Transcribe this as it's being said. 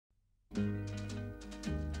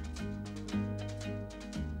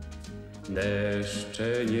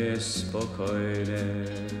Deszcze niespokojne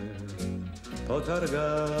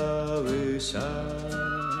potargały sad,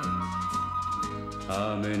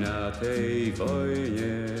 a my na tej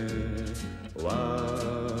wojnie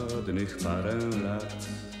ładnych parę lat.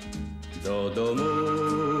 Do domu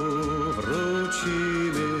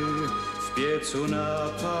wrócimy, w piecu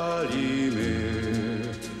napalimy,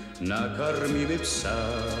 nakarmimy psa.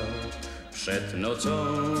 Przed nocą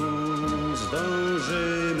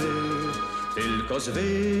zdążymy, tylko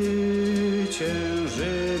zwyciężymy,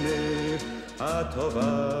 a to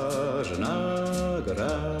ważna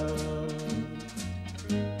gra.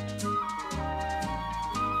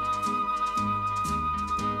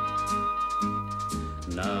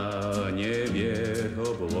 Na niebie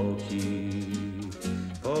obłoki,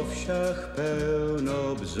 po wsiach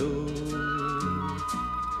pełno bzów.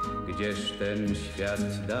 Gdzież ten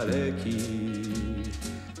świat daleki,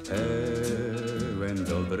 pełen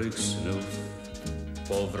dobrych snów.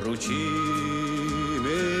 Powrócimy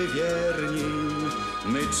wierni,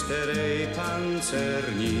 my czterej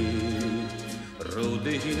pancerni,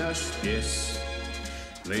 Rudy i nasz pies.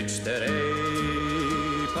 My czterej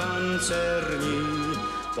pancerni,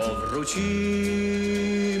 powrócimy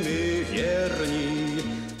wierni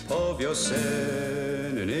po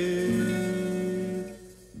wiosenny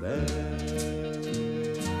bez.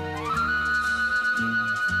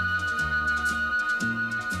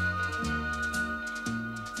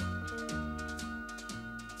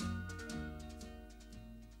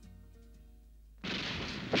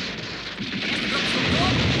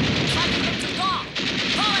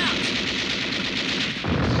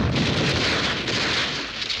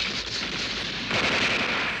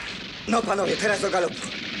 No panowie, teraz do galopu.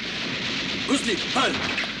 Gustlik, pal!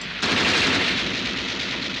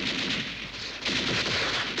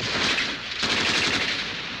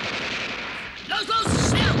 Los, los,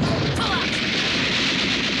 schnell! Vorwärts!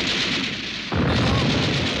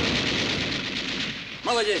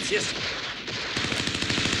 Молодец, jest!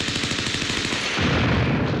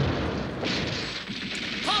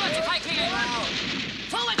 Vorwärts, ihr Feiglinge!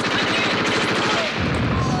 Vorwärts, ihr Feiglinge!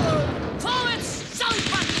 Vorwärts! Schau,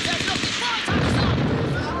 ich pack dich selbst noch nicht! Vorwärts, hab ich gesagt!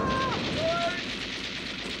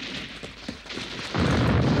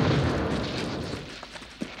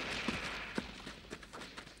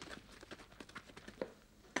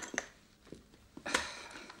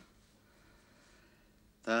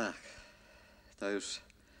 Tak, to już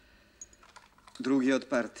drugi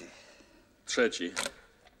odparty. Trzeci.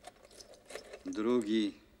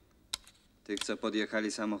 Drugi. Tych, co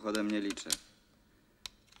podjechali samochodem, nie liczę.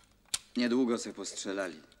 Niedługo se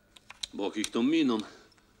postrzelali. Bóg ich tą miną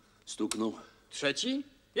stuknął. Trzeci?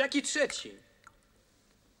 Jaki trzeci?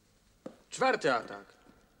 Czwarty atak.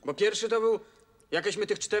 Bo pierwszy to był, jakeśmy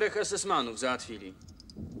tych 4 SS-manów załatwili.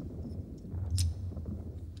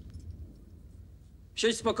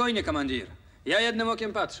 Siedź spokojnie, komandir. Ja jednym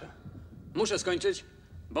okiem patrzę. Muszę skończyć,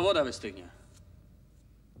 bo woda wystygnie.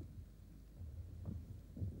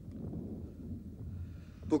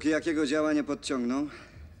 Póki jakiego działa nie podciągną,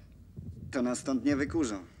 to nas stąd nie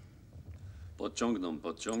wykurzą. Podciągną,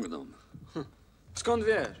 podciągną. Skąd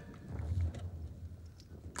wiesz?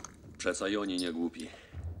 Przeca i oni nie głupi.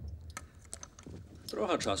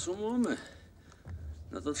 Trochę czasu mamy.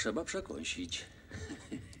 No to trzeba przekąsić.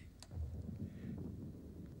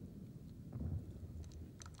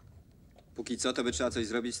 Póki co, to by trzeba coś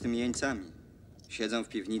zrobić z tymi jeńcami. Siedzą w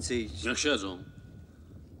piwnicy i... Niech siedzą.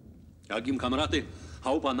 Jak im kamraty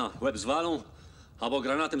chałupa na łeb zwalą, albo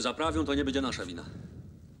granatem zaprawią, to nie będzie nasza wina.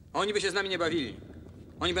 Oni by się z nami nie bawili.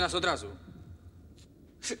 Oni by nas od razu.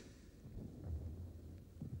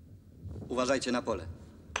 Uważajcie na pole.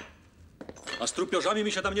 A z trupiorzami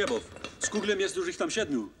mi się tam nie baw. Z kuglem jest już ich tam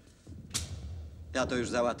 7. Ja to już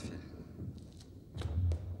załatwię.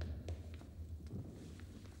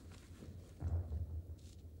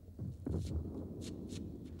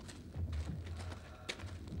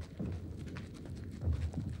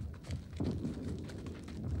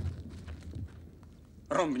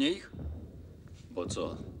 Rąbnie ich? Bo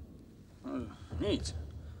co? Nic.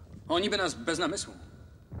 Oni by nas bez namysłu.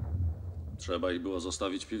 Trzeba ich było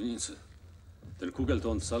zostawić w piwnicy. Ten kugel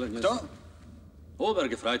to on wcale nie... Kto?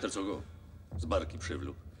 Obergefreiter, co go z barki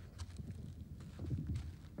przywlókł.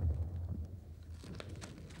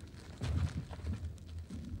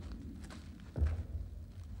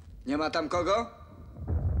 Nie ma tam kogo?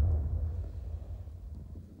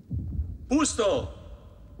 Pusto!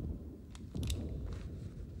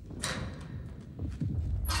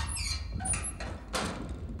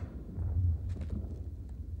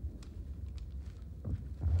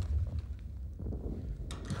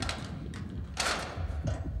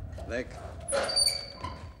 Weg.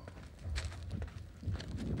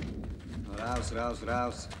 No raus, raus,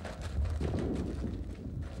 raus.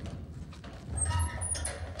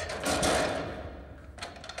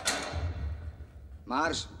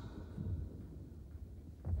 Marsz!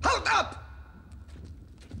 Halt up!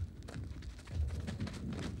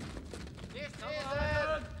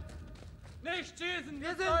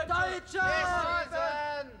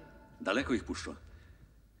 Daleko ich puszcza.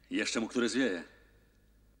 Jeszcze mu który zwieje.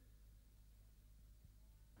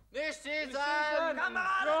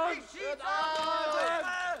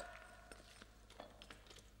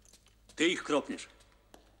 Ty ich kropniesz.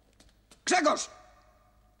 Grzegorz!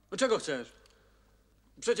 No czego chcesz?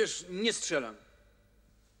 Przecież nie strzelam.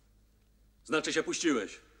 Znaczy się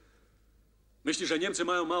puściłeś. Myślisz, że Niemcy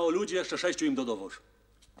mają mało ludzi, jeszcze 6 im dodowoż.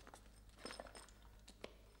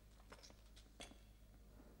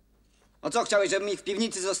 O co chciałeś, żebym ich w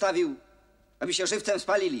piwnicy zostawił, aby się żywcem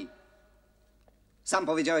spalili? Sam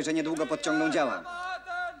powiedziałeś, że niedługo podciągną działa.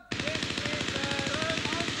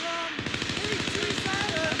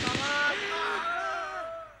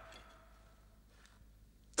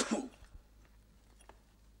 Tfu.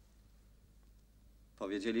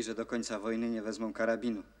 Powiedzieli, że do końca wojny nie wezmą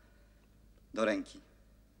karabinu do ręki.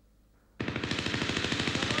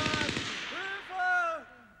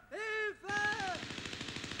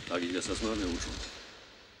 Tak ich Esasmany uczą.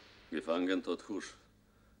 Gefangen to tchórz,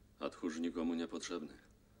 a tchórz nikomu niepotrzebny.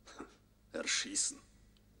 Erschießen.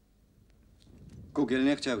 Kugiel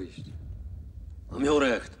nie chciał iść. A miał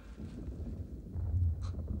recht.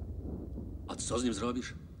 A co z nim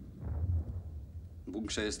zrobisz? W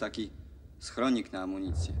bunkrze jest taki schronik na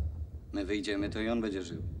amunicję. My wyjdziemy, to i on będzie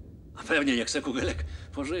żył. A pewnie jak se Kugelek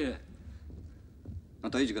pożyje. No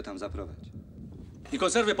to idź go tam zaprowadź. I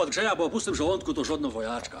konserwy podgrzeja, bo o pustym żołądku to żadna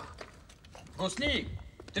wojaczka. Gustlik,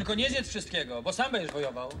 tylko nie zjedz wszystkiego, bo sam będziesz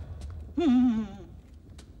wojował.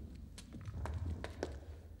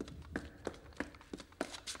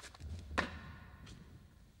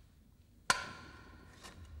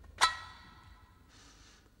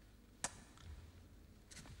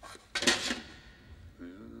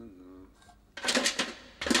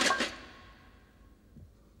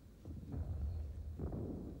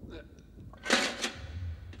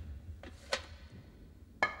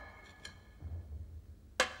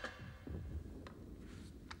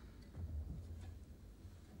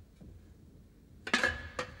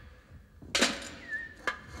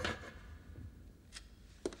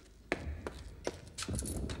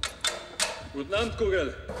 Guten Abend,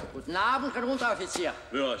 Kugel. Guten Abend, Herr Unteroffizier.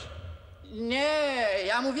 Byłaś. Nie,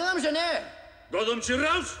 ja mówiłem, że nie. Godą ci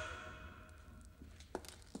raz!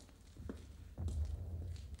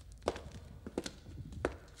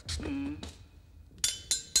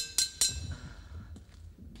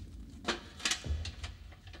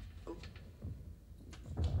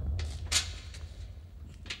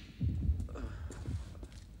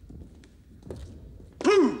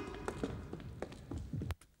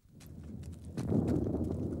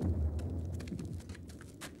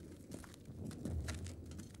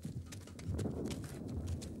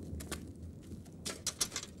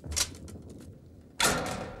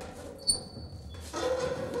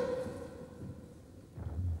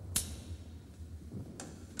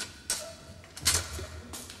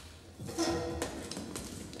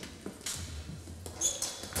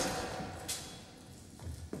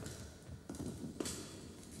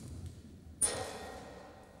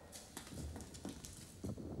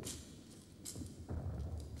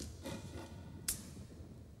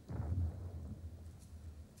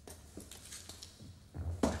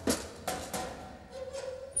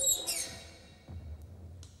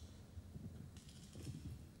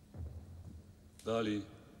 Dali.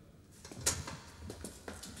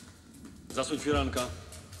 Zasuń firanka.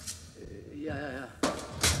 Ja.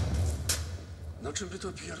 Na czym by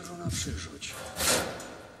to pierdolona przyrzuć?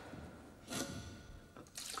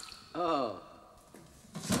 O,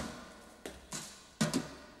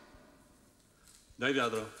 Daj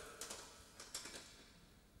wiadro.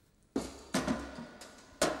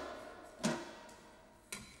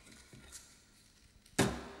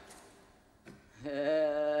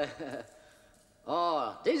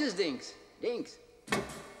 this is Dings. Dings.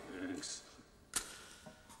 Thanks.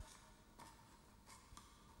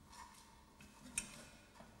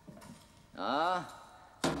 A,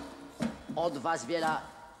 od was wiele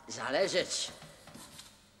zależeć.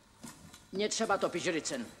 Nie trzeba topić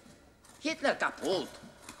rycen. Hitler kaputt.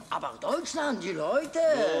 Aber Deutschland, die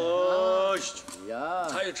Leute. Dość! Ja.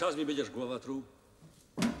 Cały czas mi będziesz głowa truł.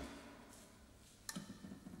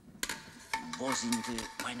 Wo sind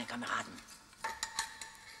meine Kameraden?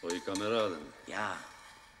 Twoi kameraden. Ja.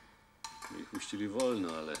 My ich puścili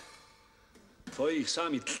wolno, ale twoich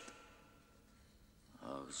sami...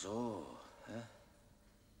 Ach so.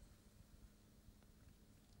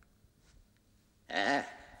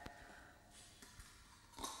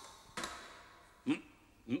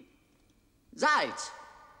 Zajc!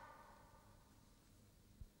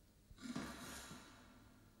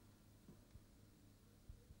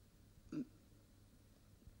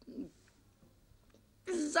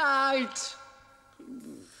 Zajc!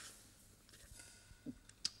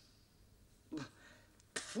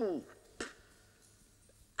 Pfu.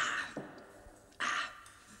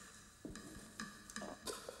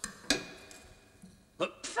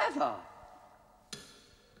 Pfeffer!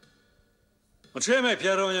 Otrzymaj,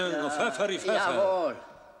 Pieronie, no fefer i fefer. Jawohl.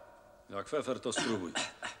 Jak fefer, to spróbuj.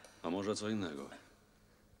 A może co innego.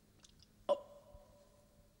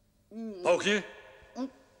 Połknij.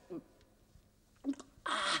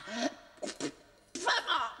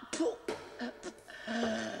 Pfeffer! Puh.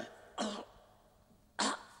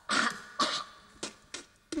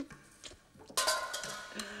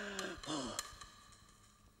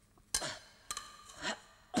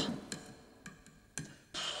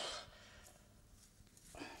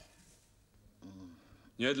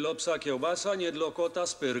 Nie dla psa kiełbasa, nie dla kota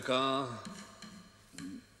spyrka.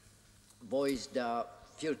 Wo ist der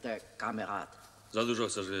vierte Kamerad? Za dużo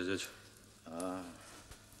chcesz wiedzieć.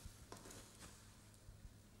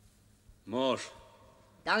 Moż.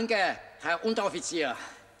 Danke, Herr Unteroffizier.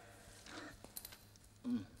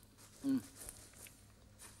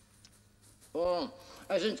 Oh,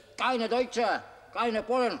 es sind keine Deutsche, keine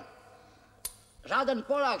Polen. Żaden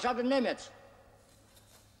Polak, żaden Niemiec.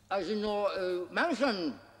 Es sind nur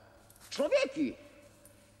Menschen, człowieki.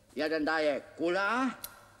 Jeden daje kula,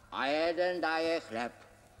 a jeden daje chleb.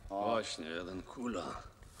 Właśnie, jeden kula.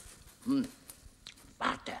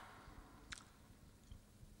 Warte.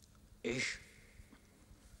 Ich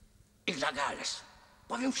sage alles.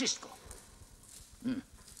 Powiem wszystko.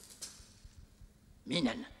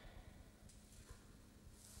 Minen.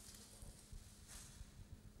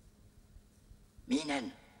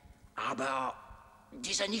 Minen. Aber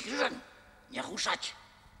diese nicht rühren. Nie ruszać.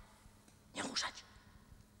 Nie ruszać.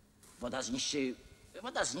 Woda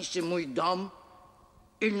zniszczy mój dom,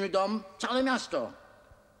 inny dom, całe miasto.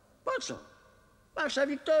 Po co? Wasza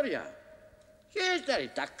Wiktoria. Hitler i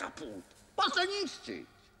tak kaput. Po co niszczyć?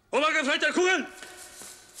 Uwaga, Freiterkugel!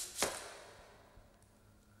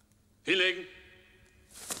 Hinlegen.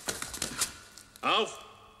 Auf.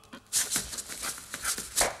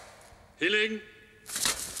 Hinlegen.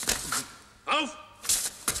 Auf.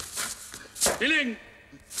 Hinlegen.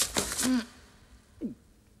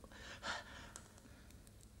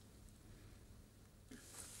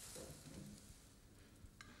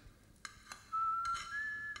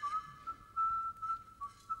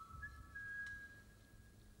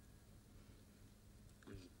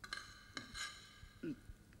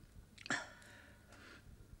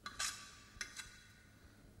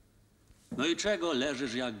 No i czego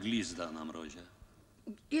leżysz jak glizda na mrozie?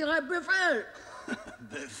 Ihre Befehl.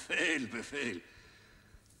 Befehl.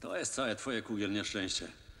 To jest całe twoje kugiel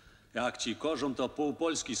nieszczęście. Jak ci korzą, to pół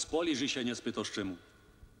Polski spolisz i się nie spytasz czemu.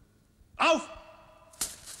 Auf!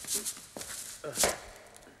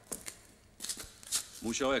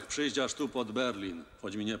 Musiałek przyjść aż tu pod Berlin,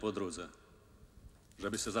 choć mi nie po drodze.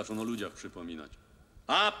 Żebyś się zaczął o ludziach przypominać.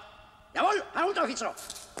 Ab! Jawohl, Herr Unteroffizier.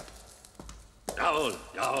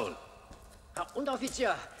 Jawohl. Herr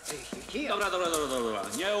Unteroffizier, hier. Dobra.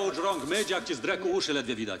 Nie ucz rąk myć, jak ci z dreku uszy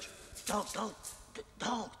ledwie widać. Dort.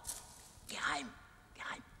 Geheim.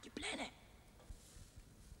 Die Pläne.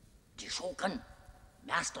 Die Schurken.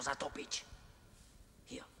 Miasto zatopić.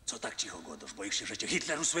 Hier. Co tak cicho głodosz? Boisz się, że cię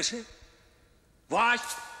Hitler usłyszy?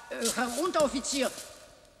 Właśnie! Herr Unteroffizier,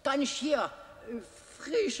 kann ich hier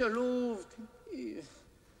frische Luft.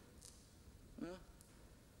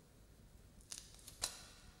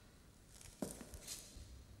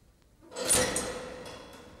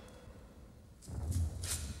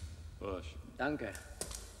 Właśnie. Danke.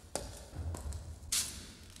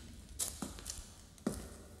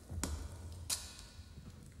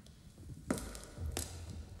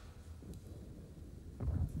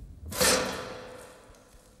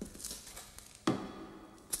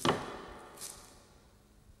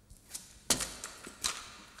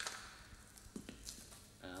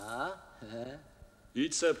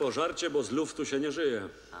 Idź se po żarcie, bo z luftu się nie żyje.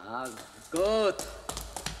 Ah, gut.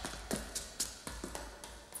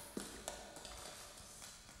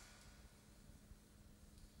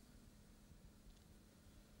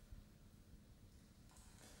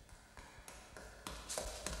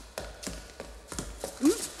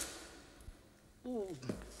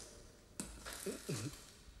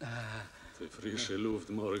 Frische Luft,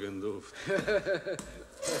 Morgenduft.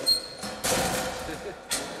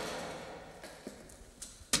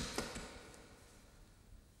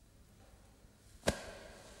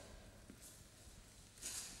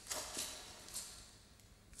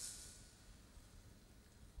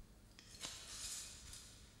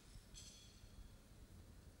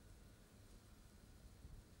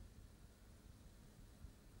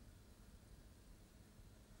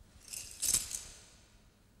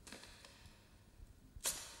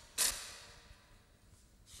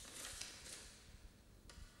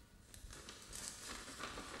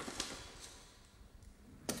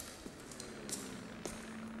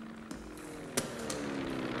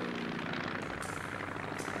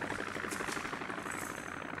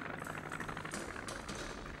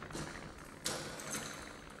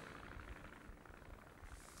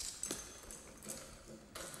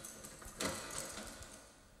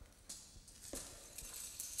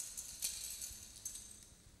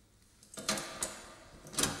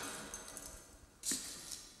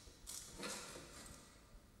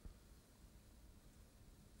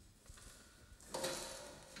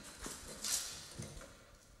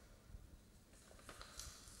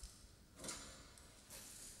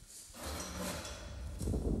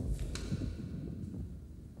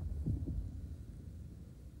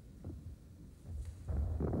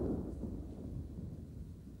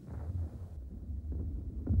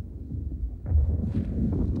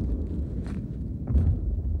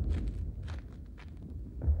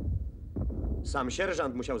 Sam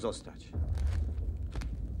sierżant musiał zostać.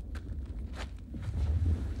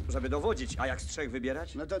 Żeby dowodzić, a jak z trzech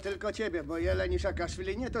wybierać? No to tylko ciebie, bo Jeleń i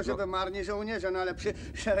Szakaszwili nie to, żeby marni żołnierze, no ale przy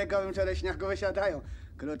szeregowym czereśniaku wysiadają.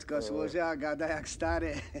 Krótko służy, a gada jak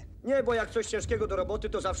stary. Nie, bo jak coś ciężkiego do roboty,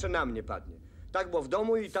 to zawsze na mnie padnie. Tak było w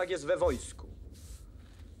domu i tak jest we wojsku.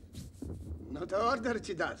 No to order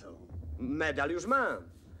ci dadzą. Medal już mam.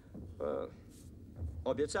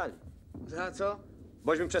 Obiecali. Za co?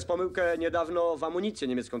 Bośmy przez pomyłkę niedawno w amunicję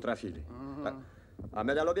niemiecką trafili. Tak. A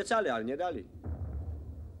medal obiecali, ale nie dali.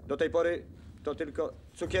 Do tej pory to tylko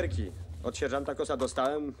cukierki od sierżanta Kosa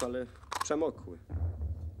dostałem, ale przemokły.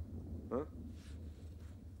 No?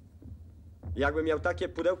 Jakbym miał takie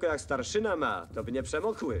pudełko jak starszyna ma, to by nie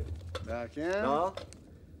przemokły. Takie? No.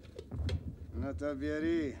 No to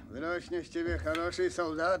bieri. Wyrośnie z ciebie хороший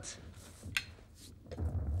soldat.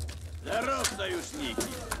 Здоров, союзники!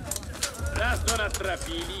 Raz do nas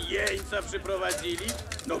trafili, jeńca przyprowadzili,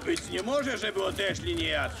 no być nie może, żeby odeszli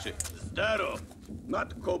niejadszy. Zdrow!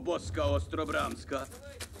 Matko Boska Ostrobramska.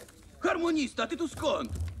 Harmonista, ty tu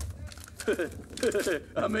skąd?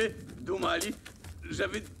 A my dumali, że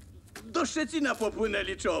wy do Szczecina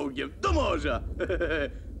popłynęli czołgiem, do morza.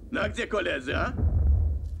 No a gdzie koledzy, a?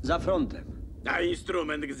 Za frontem. A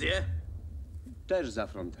instrument gdzie? Też za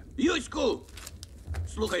frontem. Juśku!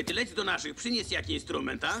 Słuchaj, ty leć do naszych, przynieś jaki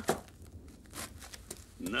instrument, a?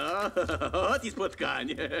 No, ot i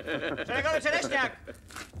spotkanie. Czego, Czereśniak?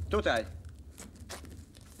 Tutaj.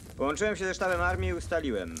 Połączyłem się ze sztabem armii i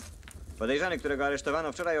ustaliłem. Podejrzany, którego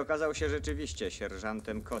aresztowano wczoraj, okazał się rzeczywiście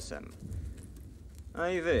sierżantem Kosem. No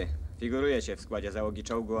i wy figurujecie w składzie załogi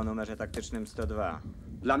czołgu o numerze taktycznym 102.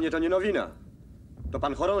 Dla mnie to nie nowina. To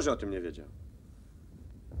pan chorąży o tym nie wiedział.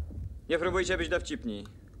 Nie próbujcie być dowcipni.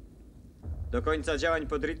 Do końca działań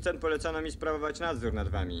pod Ritzen polecono mi sprawować nadzór nad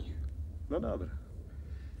wami. No dobra.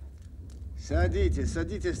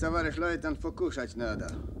 Садитесь, товарищ лейтенант, покушать надо.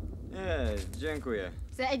 Nie, dziękuję.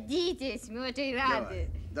 Садитесь, мы очень рады.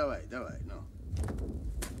 Dawaj, no.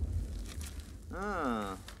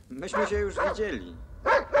 A, myśmy się już widzieli.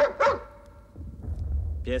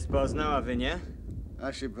 Pies poznał, a wy nie?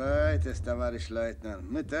 Ошибаетесь, товарищ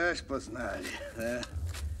лейтенант. My też poznali.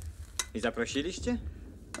 I zaprosiliście?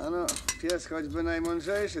 Ano, pies choćby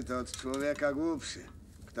najmądrzejszy, to od człowieka głupszy.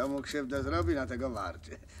 Kto mu krzywdę zrobi, na tego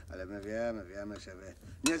warczy. Ale my wiemy, że wy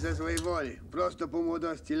nie ze złej woli. Prosto po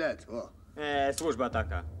młodości let. O. Służba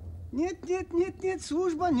taka. Нет,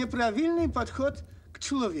 służba, nieprawilny podchod k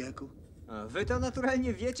człowieku. A wy to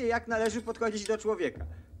naturalnie wiecie, jak należy podchodzić do człowieka.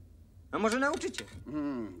 A może nauczycie?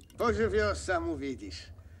 Pożywios samu widzisz.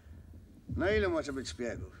 No ilu może być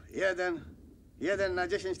szpiegów? Jeden na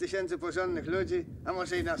 10 000 porządnych ludzi, a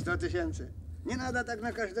może i na 100 000. Nie nada tak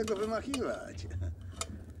na każdego wymachiwać.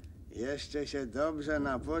 Jeszcze się dobrze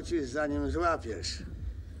napocisz, zanim złapiesz.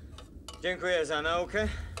 Dziękuję za naukę,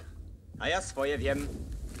 a ja swoje wiem.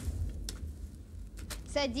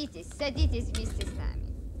 Садитесь вместе с нами.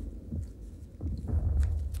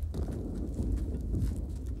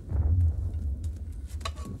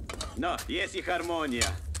 No, jest i harmonia.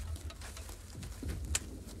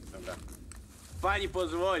 Dobra. Pani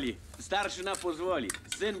pozwoli, starszyna pozwoli.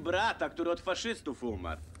 syn brata, który od faszystów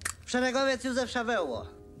umarł. Szeregowiec Józef Szawełło.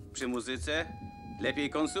 Przy muzyce lepiej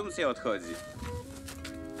konsumpcja odchodzi.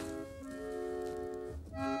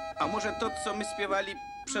 A może to, co my śpiewali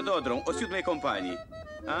przed Odrą o 7. kompanii?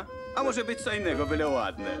 A może być co innego, byle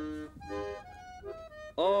ładne.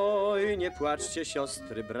 Oj, nie płaczcie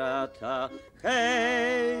siostry brata,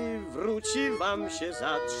 hej, wróci wam się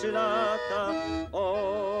za 3 lata.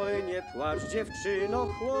 Oj, nie płacz dziewczyno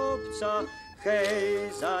chłopca,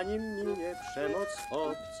 hej, zanim minie przemoc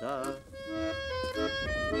obca.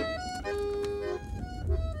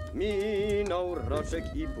 Minął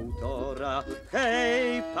roczek i 1,5,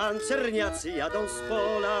 hej, pancerniacy jadą z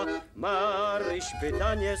pola. Maryś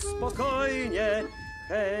pyta niespokojnie,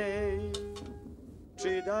 hej,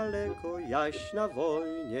 czy daleko jaś na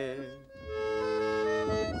wojnie?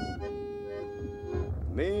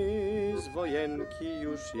 My z wojenki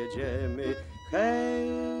już jedziemy, hej,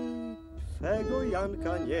 twego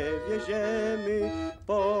Janka nie wieziemy.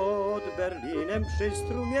 Pod Berlinem przy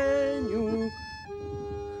strumieniu,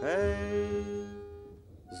 hej,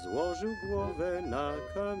 złożył głowę na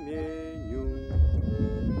kamieniu.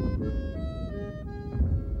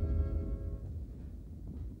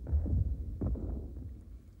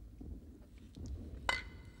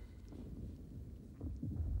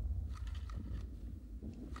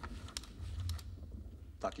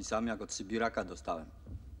 Taki sam jak od Sybiraka dostałem.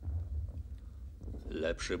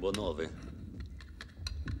 Lepszy, bo nowy.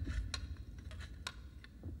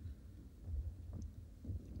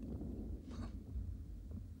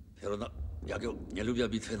 Pieruna, jak ją nie lubię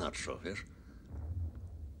bitwy na trzo, wiesz?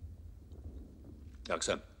 Jak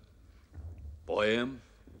sem pojem,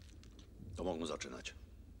 to mogą zaczynać.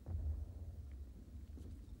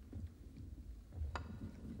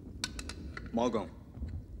 Mogą.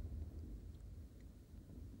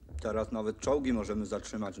 Teraz nawet czołgi możemy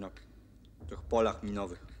zatrzymać na tych polach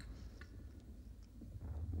minowych.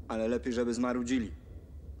 Ale lepiej, żeby zmarudzili,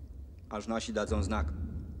 aż nasi dadzą znak.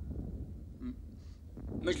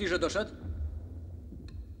 Myślisz, że doszedł?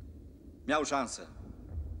 Miał szansę.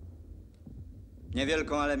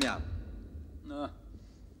 Niewielką, ale miał. No.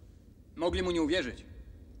 Mogli mu nie uwierzyć.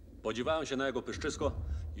 Podziwają się na jego pyszczysko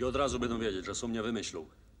i od razu będą wiedzieć, że sum nie wymyślił.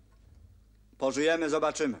 Pożyjemy,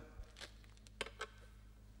 zobaczymy.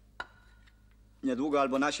 Niedługo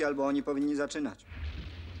albo nasi, albo oni powinni zaczynać.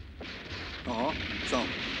 Oho, są.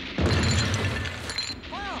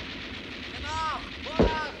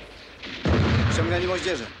 Ściągnęli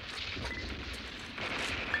moździerze.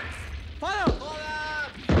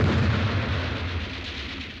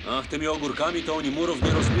 Ach, tymi ogórkami to oni murów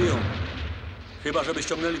nie rozbiją. Chyba, żeby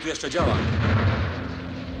ściągnęli tu jeszcze działa.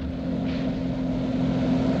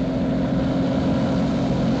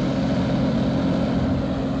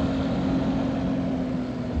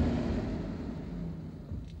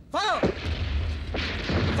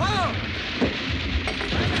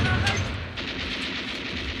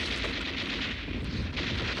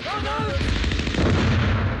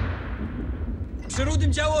 Przy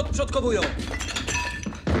Rudym działo odprzodkowują.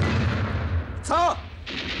 Co?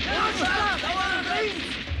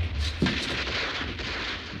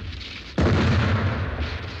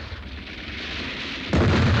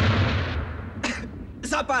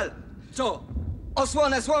 Zapal! Co?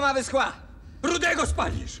 Osłonę, słoma wyschła! Rudego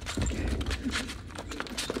spalisz!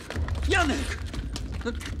 Janek!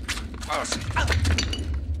 No.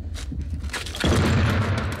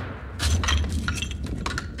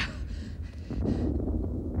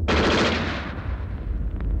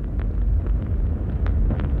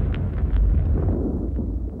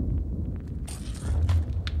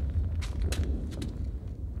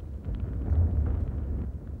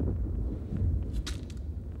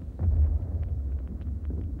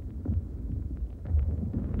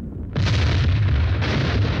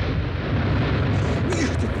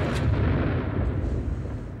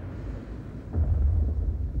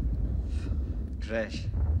 Grześ,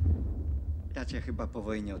 ja cię chyba po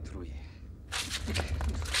wojnie otruję.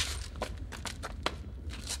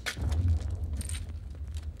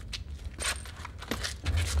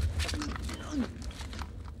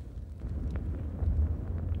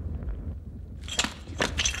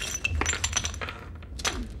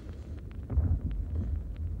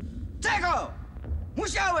 Czego?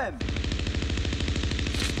 Musiałem!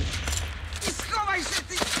 I schowaj się,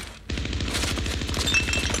 ty...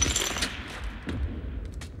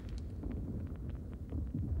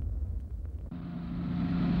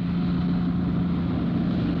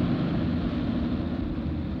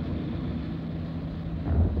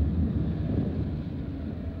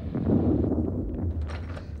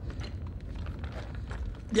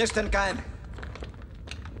 Bierz ten KM.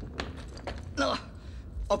 No,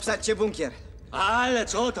 Obsadźcie bunkier. Ale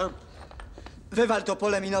co tam? Wywal to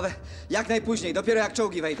pole minowe jak najpóźniej, dopiero jak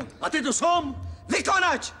czołgi wejdą. A ty tu są?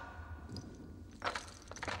 Wykonać!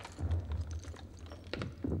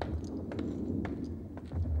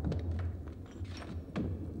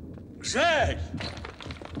 Grześ!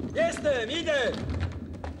 Jestem, idę!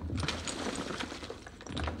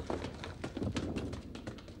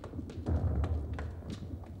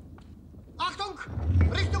 Achtung!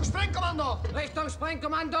 Richtung Sprengkommando! Richtung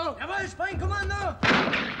Sprengkommando! Jawohl, Sprengkommando!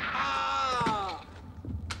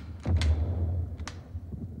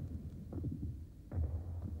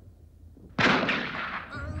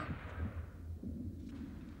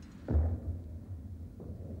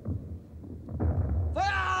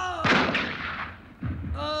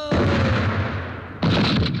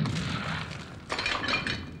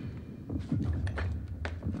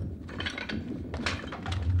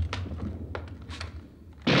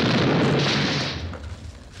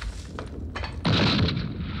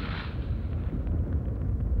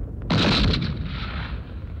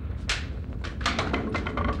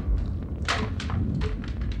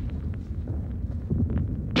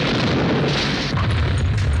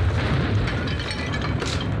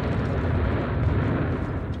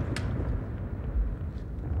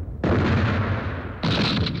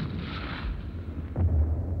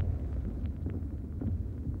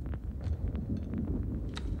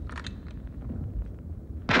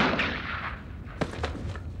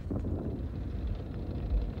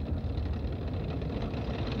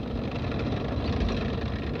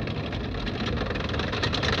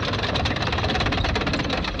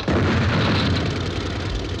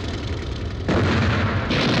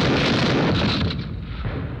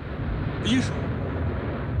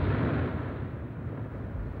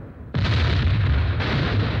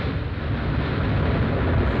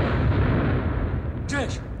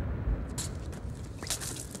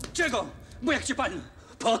 Czego? Bo jak cię pali?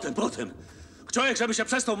 Potem. Człowiek, żeby się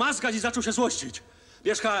przestał mazgać i zaczął się złościć.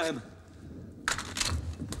 Bierz HM.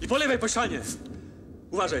 I po lewej po ścianie.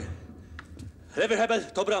 Uważaj. Lewy hebel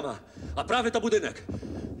to brama, a prawy to budynek.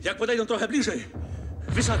 Jak podejdą trochę bliżej,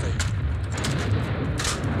 wysadzaj.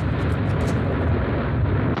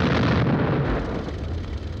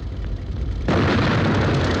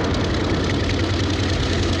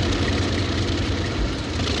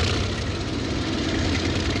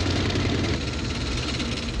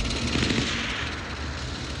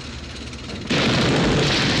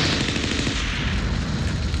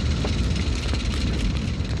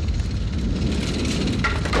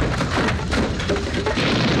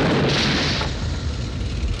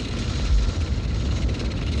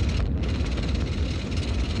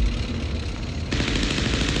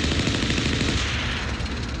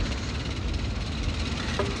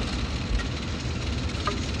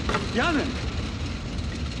 Janek!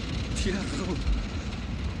 Jezu!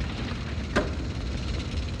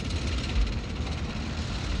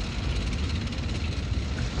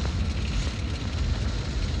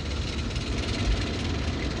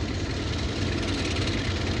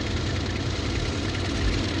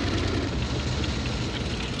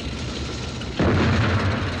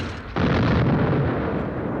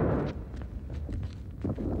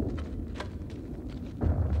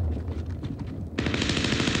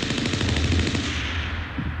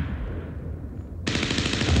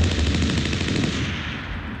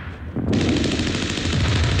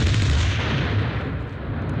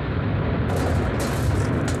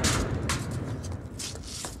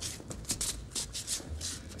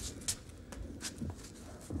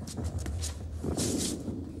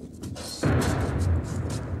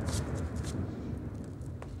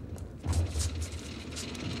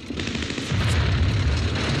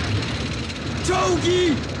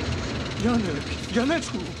 Czołgi! Janek!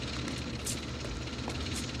 Janeczku!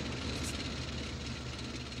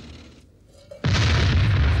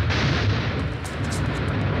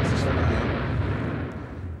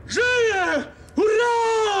 Żyje!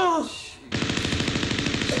 Hurra!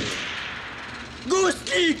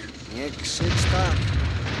 Gustlik! Nie krzycz tak.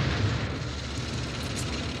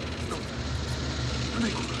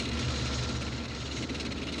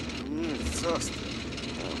 Zostań.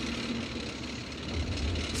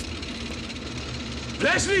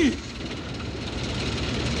 Wleźli!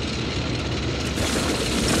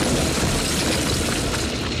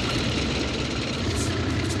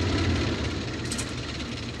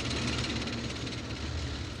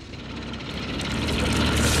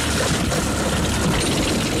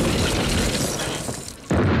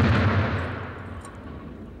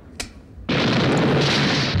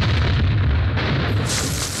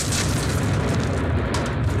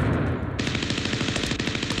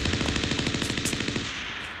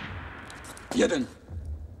 Jeden.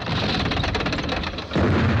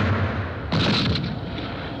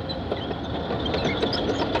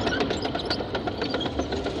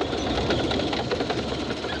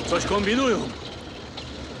 Coś kombinują.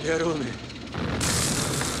 Pieruny.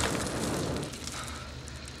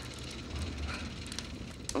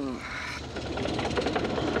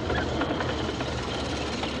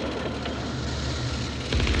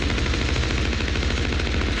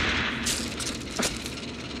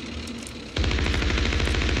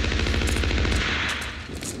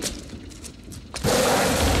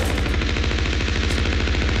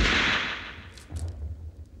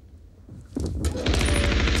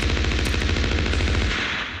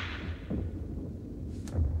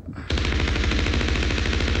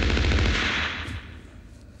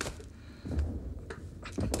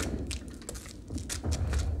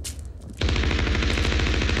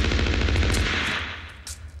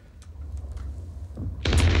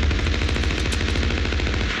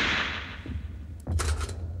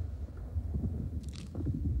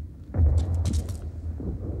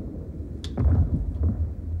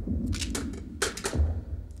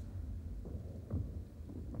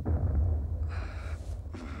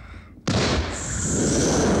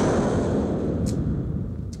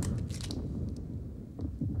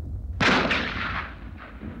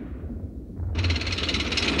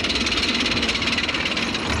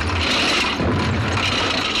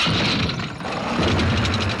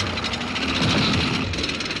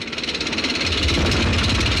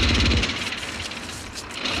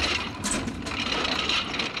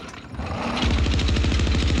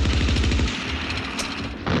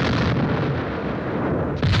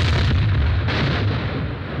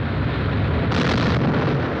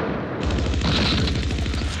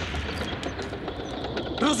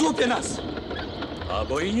 Rozłupie nas!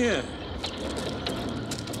 Albo i nie.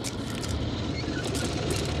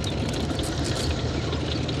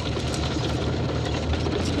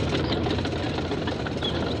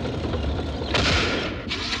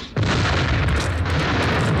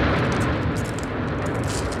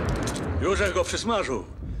 Jużech go przysmażył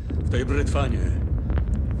w tej brytwanie.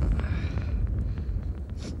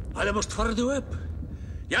 Ale masz twardy łeb.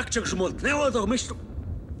 Jak cię grzmotnęło, to myślą...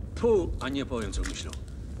 Pu, a nie powiem, co myślą.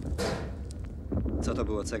 Co to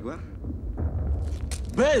było, cegła?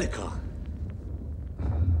 Belka!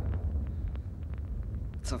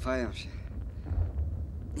 Cofają się.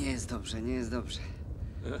 Nie jest dobrze, nie jest dobrze.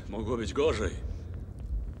 Mogło być gorzej.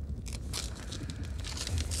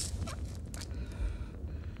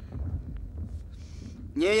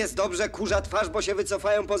 Nie jest dobrze, kurza twarz, bo się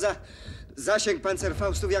wycofają poza zasięg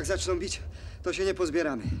pancerfaustów. Jak zaczną bić, to się nie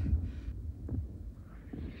pozbieramy.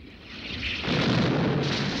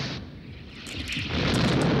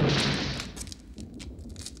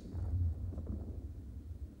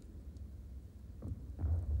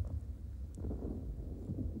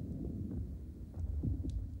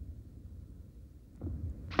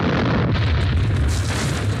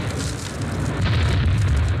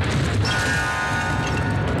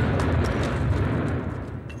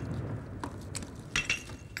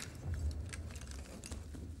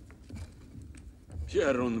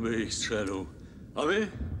 Pierun by ich strzelił. A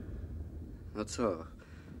my? No co?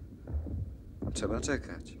 Trzeba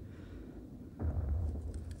czekać.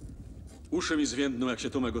 Uszy mi zwiędną, jak się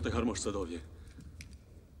Tomek o tej harmoszce dowie.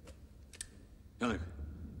 Janek,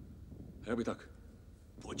 jakby tak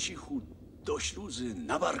po cichu do śluzy,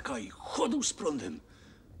 na barka i chodu z prądem.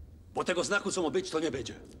 Bo tego znaku, co ma być, to nie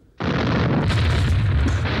będzie.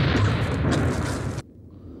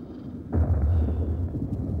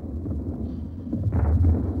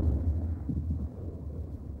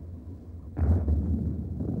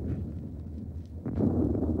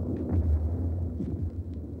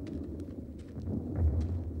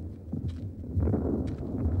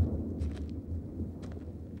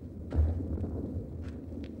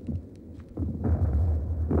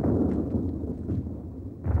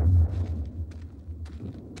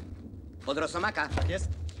 Od Rosomaka. Tak jest.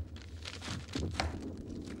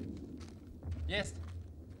 Jest.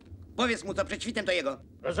 Powiedz mu, co przed świtem to jego.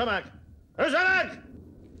 Rosomak! Rosomak!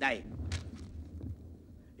 Daj.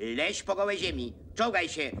 Leź po gołej ziemi. Czołgaj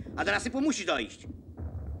się, a do nasypu musi dojść.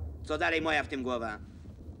 Co dalej moja w tym głowa?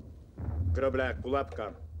 Grobla jak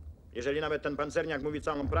pułapka. Jeżeli nawet ten pancerniak mówi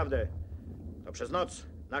całą prawdę, to przez noc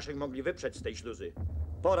naszych mogli wyprzeć z tej śluzy.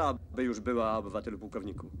 Pora by już była, obywatelu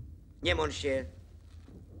pułkowniku. Nie mądź się.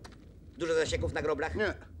 Dużo zasieków na groblach?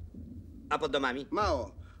 Nie. A pod domami?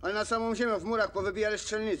 Mało, ale na samą ziemię w murach powybijali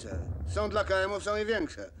strzelnice. Są dla KM-ów, są i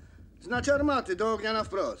większe. Znaczy armaty, do ognia na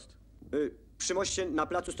wprost. Przy moście na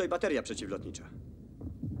placu stoi bateria przeciwlotnicza.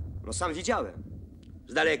 No sam widziałem.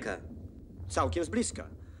 Z daleka. całkiem z bliska.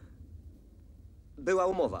 Była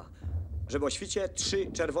umowa, żeby o świcie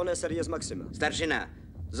 3 czerwone serie z Maksyma. Starszyna,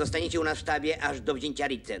 zostaniecie u nas w sztabie aż do wzięcia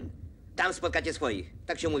Ritzen. Tam spotkacie swoich.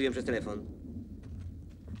 Tak się umówiłem przez telefon.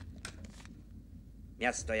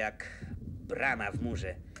 Miasto jak brama w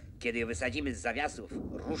murze. Kiedy ją wysadzimy z zawiasów,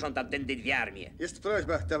 ruszą tamtędy 2 armie. Jest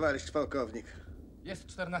prośba, towarzysz polkownik. Jest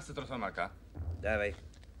 14 trosomaka. Dawaj.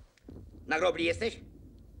 Na grobli jesteś?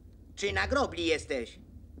 Czy na grobli jesteś?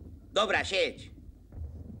 Dobra, siedź.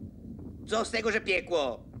 Co z tego, że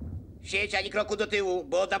piekło? Siedź ani kroku do tyłu,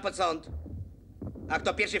 bo oddam pod sąd. A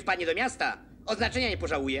kto pierwszy wpadnie do miasta, oznaczenia nie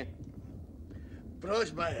pożałuje.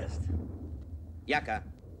 Prośba jest. Jaka?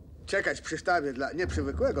 Czekać przy sztabie dla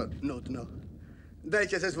nieprzywykłego nudno.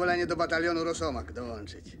 Dajcie zezwolenie do batalionu Rosomak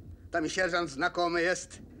dołączyć. Tam i sierżant znakomy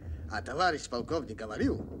jest, a towarzysz polkownik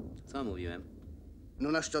awarił. Co mówiłem?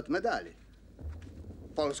 No na szczot medali.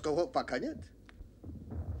 Polską chłopaka nie?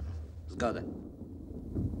 Zgoda.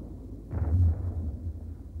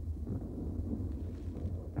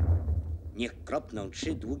 Niech kropną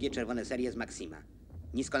 3 długie czerwone serie z Maksima.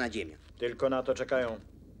 Nisko nad ziemią. Tylko na to czekają.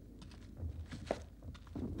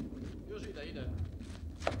 Już idę.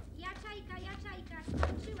 Ja czajka,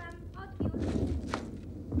 skończyłam, odbiór.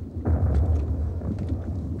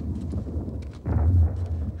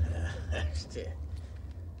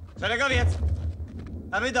 Szeregowiec!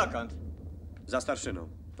 A wy dokąd? Za starszyną.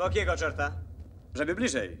 Po jakiego czerta? Żeby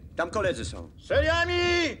bliżej. Tam koledzy są. Seriami!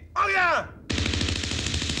 Ognia!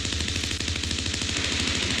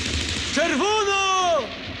 Czerwono!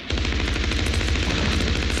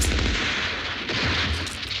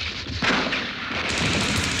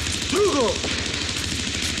 Drugo!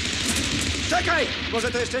 Czekaj!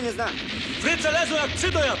 Może to jeszcze nie znam. Fryce lezą jak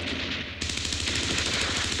psy do jabłki.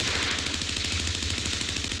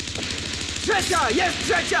 Trzecia! Jest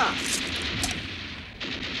trzecia!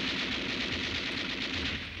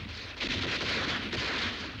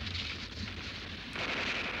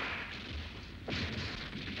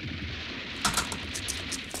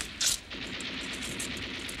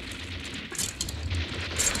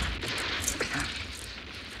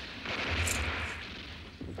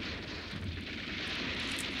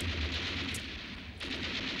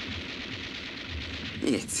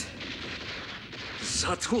 Nic.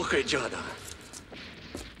 Zatłuchaj dziada.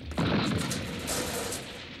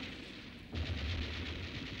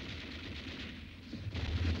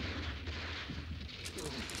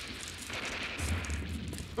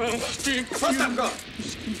 Zostaw go!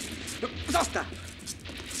 Zostaw!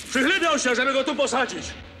 Przychlebiał się, żeby go tu posadzić.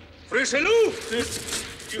 Fryszy luft!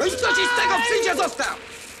 No i co ci z tego przyjdzie? Zostaw!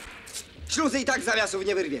 Śluzy i tak zawiasów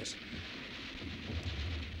nie wyrwiesz.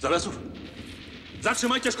 Zawiasów?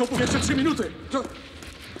 Zatrzymajcie szkopów jeszcze 3 minuty. To...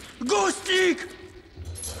 Gustlik!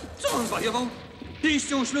 Co on zwariował?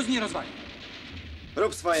 Pięścią śluz nie rozwali.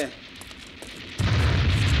 Rób swoje.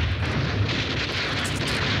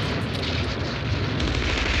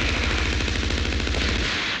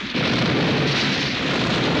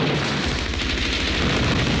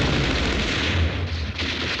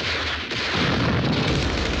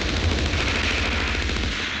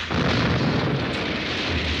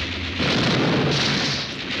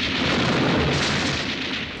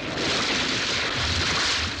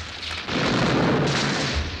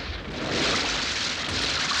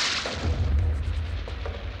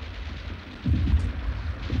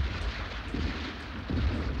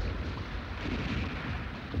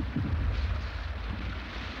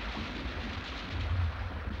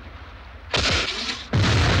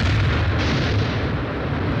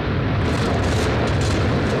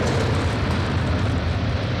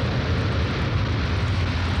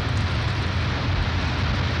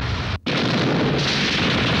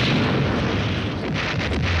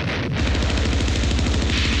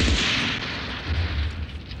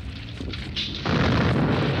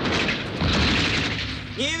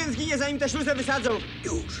 Zanim tę śluzę wysadzą.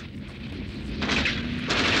 Już.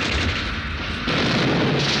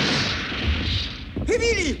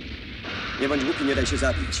 Chybili! Nie bądź głupi, nie daj się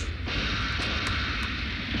zabić.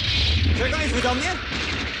 Czego jest wy do mnie?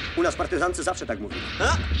 U nas partyzancy zawsze tak mówili.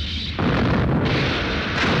 A?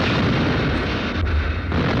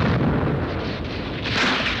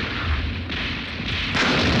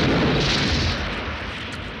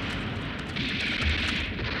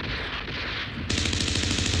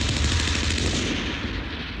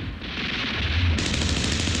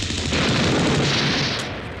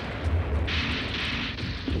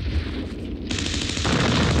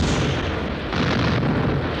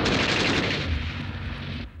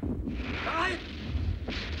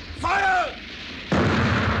 Fire!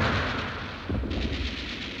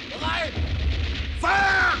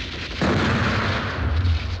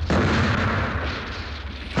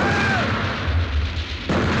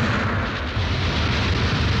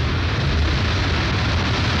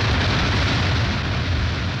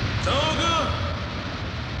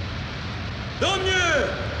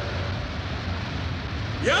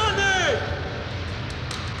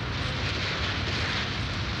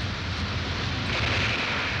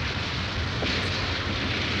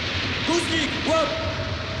 Gustlik, łap!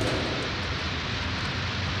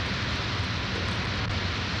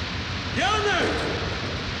 Janek!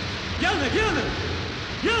 Janek, Janek!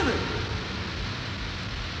 Janek!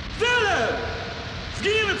 Tyle!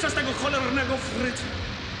 Zginiemy przez tego cholernego frycia!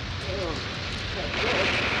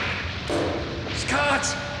 Skacz!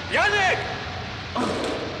 Janek!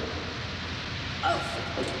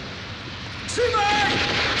 Trzymaj!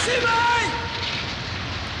 Trzymaj!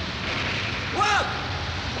 Łap!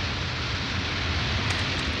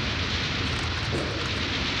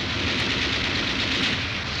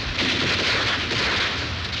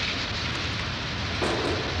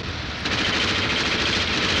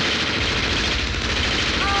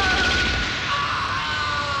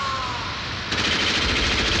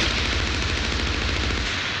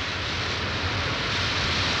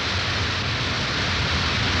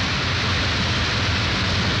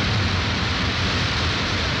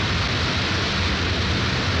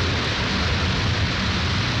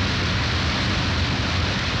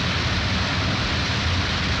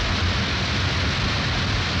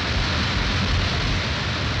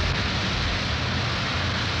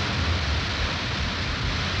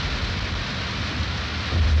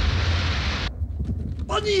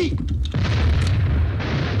 Padnij!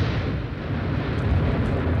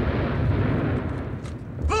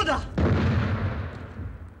 Woda!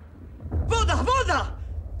 Woda, woda!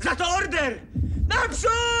 Za to order!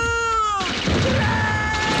 Naprzód!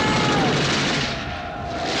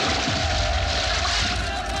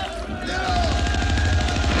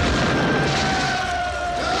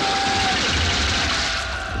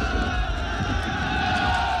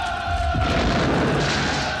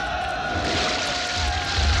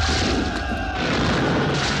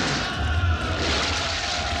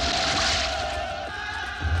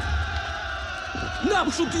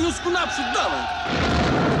 Naprzód, Józku, naprzód, dawaj!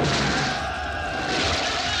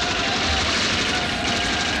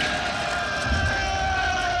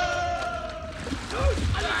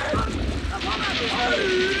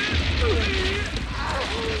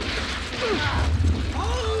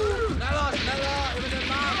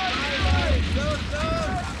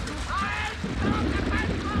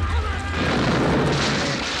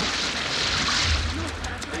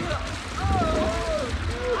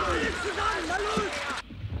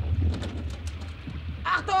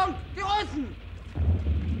 Achtung, die Russen!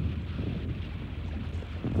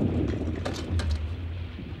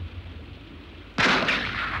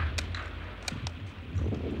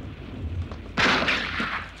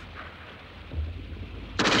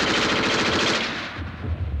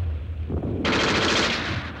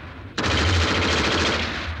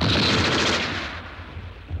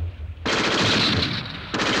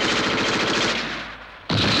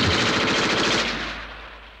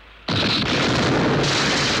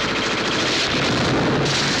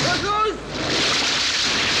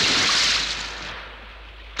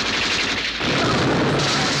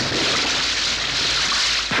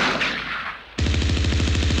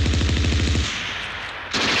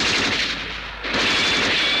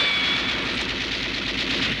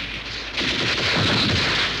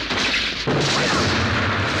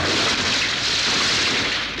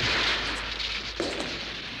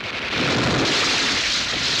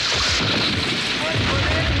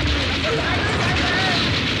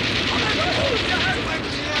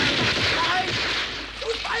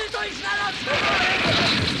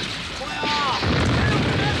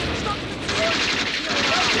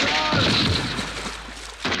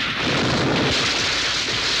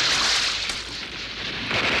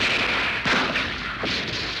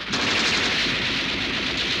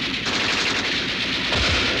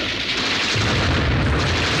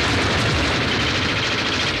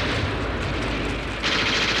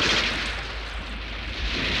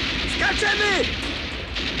 Skaczemy!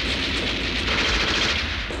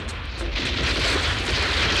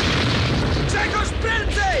 Czegoś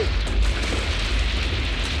prędzej!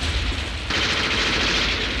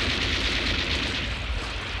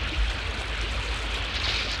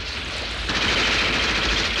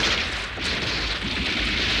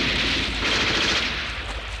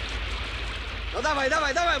 No dawaj,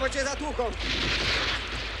 dawaj, dawaj, bo cię zatłuką.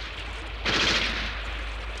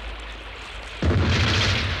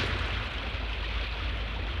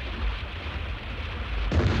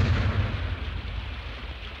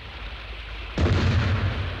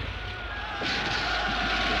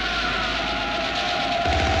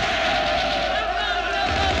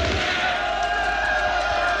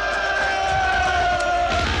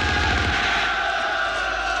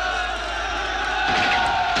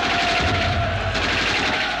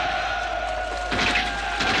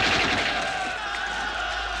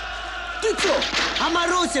 Ty co? A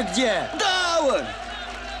Marusia gdzie? Dałem!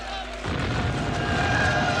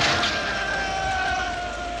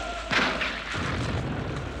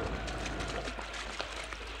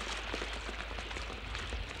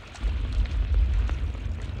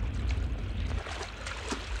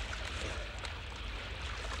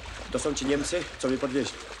 To są ci Niemcy, co mnie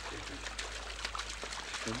podwieźli.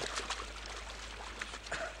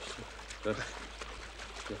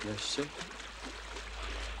 15,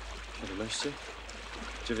 17,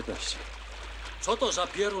 19. Co to za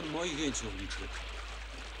pierun moich jeńców liczy?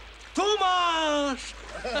 Tu masz!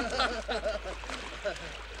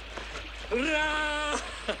 Ra!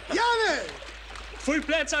 Janek! Twój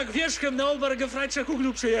plecak wierzchem na Obergefreitsche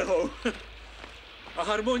Kuglu przyjechał. A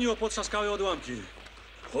harmonii potrzaskały odłamki.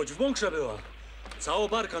 Choć w bunkrze była. Całą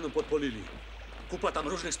barkę nam podpolili. Kupa tam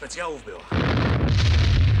różnych specjałów była.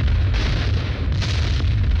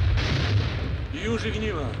 I już ich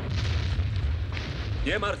nie ma.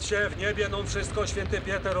 Nie martw się, w niebie nam wszystko święty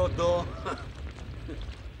Pieter oddo.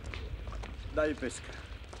 Daj pyska.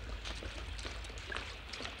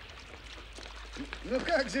 Ну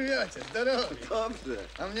как живете? Здорово? Dobrze.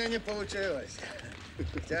 A mnie nie pouczyłeś.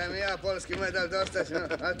 Chciałem ja polski medal dostać, no,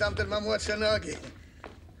 ale tamten ma młodsze nogi.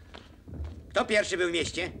 Kto pierwszy był w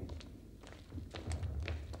mieście?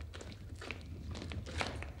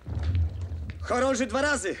 Chorąży 2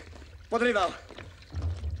 razy podrywał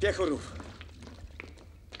piechurów.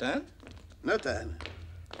 Ten? No ten.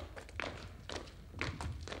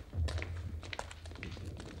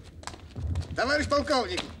 Товарищ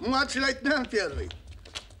полковник, младший лейтенант первый.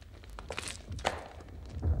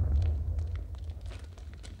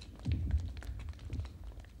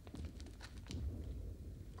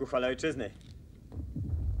 Ku chwale ojczyzny.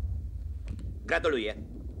 Gratuluję.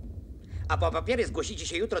 A po papiery zgłosicie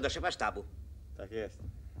się jutro do szefa sztabu. Tak jest.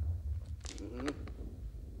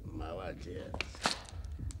 Молодец.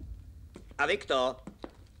 A wy kto?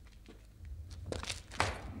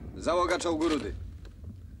 Załoga czołgu Rudy.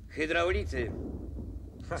 Hydraulicy.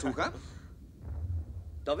 Słucham?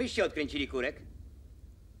 To wyście odkręcili kurek?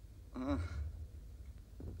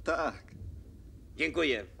 Tak.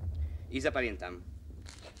 Dziękuję. I zapamiętam.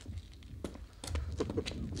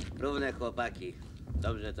 Równe chłopaki.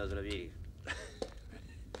 Dobrze to zrobili.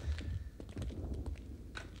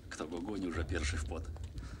 Kto go gonił, że pierwszy w płot?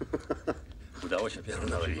 Udało się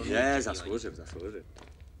pierunąć. Nie, zasłużył, zasłużył.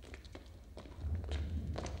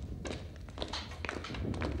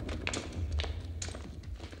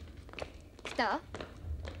 Kto?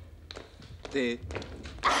 Ty.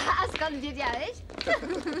 A skąd wiedziałeś?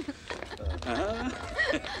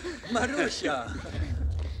 Marusia!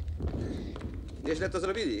 Nieźle to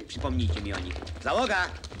zrobili. Przypomnijcie mi o nich. Załoga!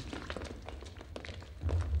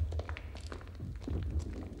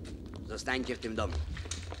 Zostańcie w tym domu.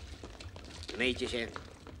 Myjcie się,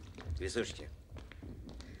 wysuszcie.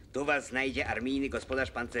 Tu was znajdzie armijny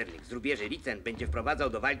gospodarz pancernych. Z rubieży Ricen będzie wprowadzał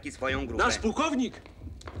do walki swoją grupę. Nasz pułkownik!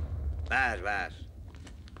 Wasz.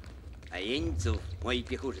 A jeńców moi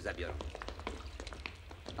piechurzy zabiorą.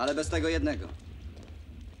 Ale bez tego jednego.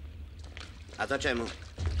 A to czemu?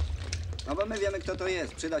 No bo my wiemy, kto to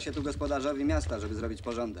jest. Przyda się tu gospodarzowi miasta, żeby zrobić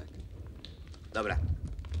porządek. Dobra.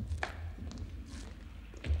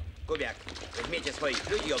 Kubiak, weźmiecie swoich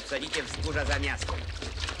ludzi i obsadzicie wzgórza za miastem.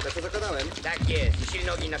 Tak to zakonałem? Tak jest. I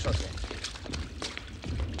silny ogień na szosę.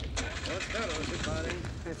 Ostrożny pareń.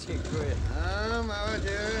 Dziękuję. A,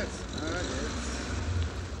 молодец, молодец.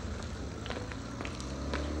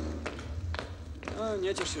 No,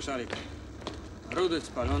 nie ciesz się, Szarik. Rudy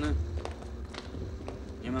spalony.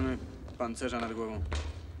 Nie mamy pancerza nad głową.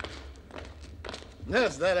 No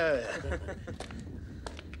zdrowie.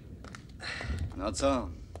 No co?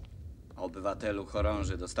 Obywatelu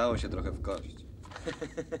chorąży, dostało się trochę w kość.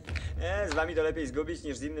 Z wami to lepiej zgubić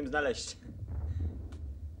niż z innym znaleźć.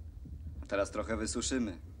 A teraz trochę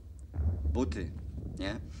wysuszymy. Buty,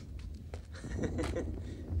 nie?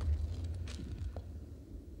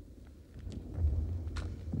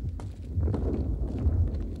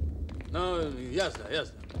 No, jazda.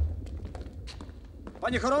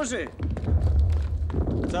 Panie chorąży!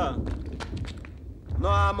 Co?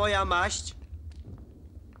 No a moja maść?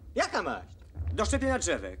 Jaka maść? Do szczepienia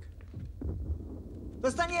drzewek.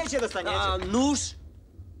 Dostaniecie. A nóż?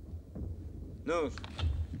 Nóż.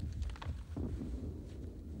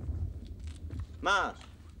 Masz.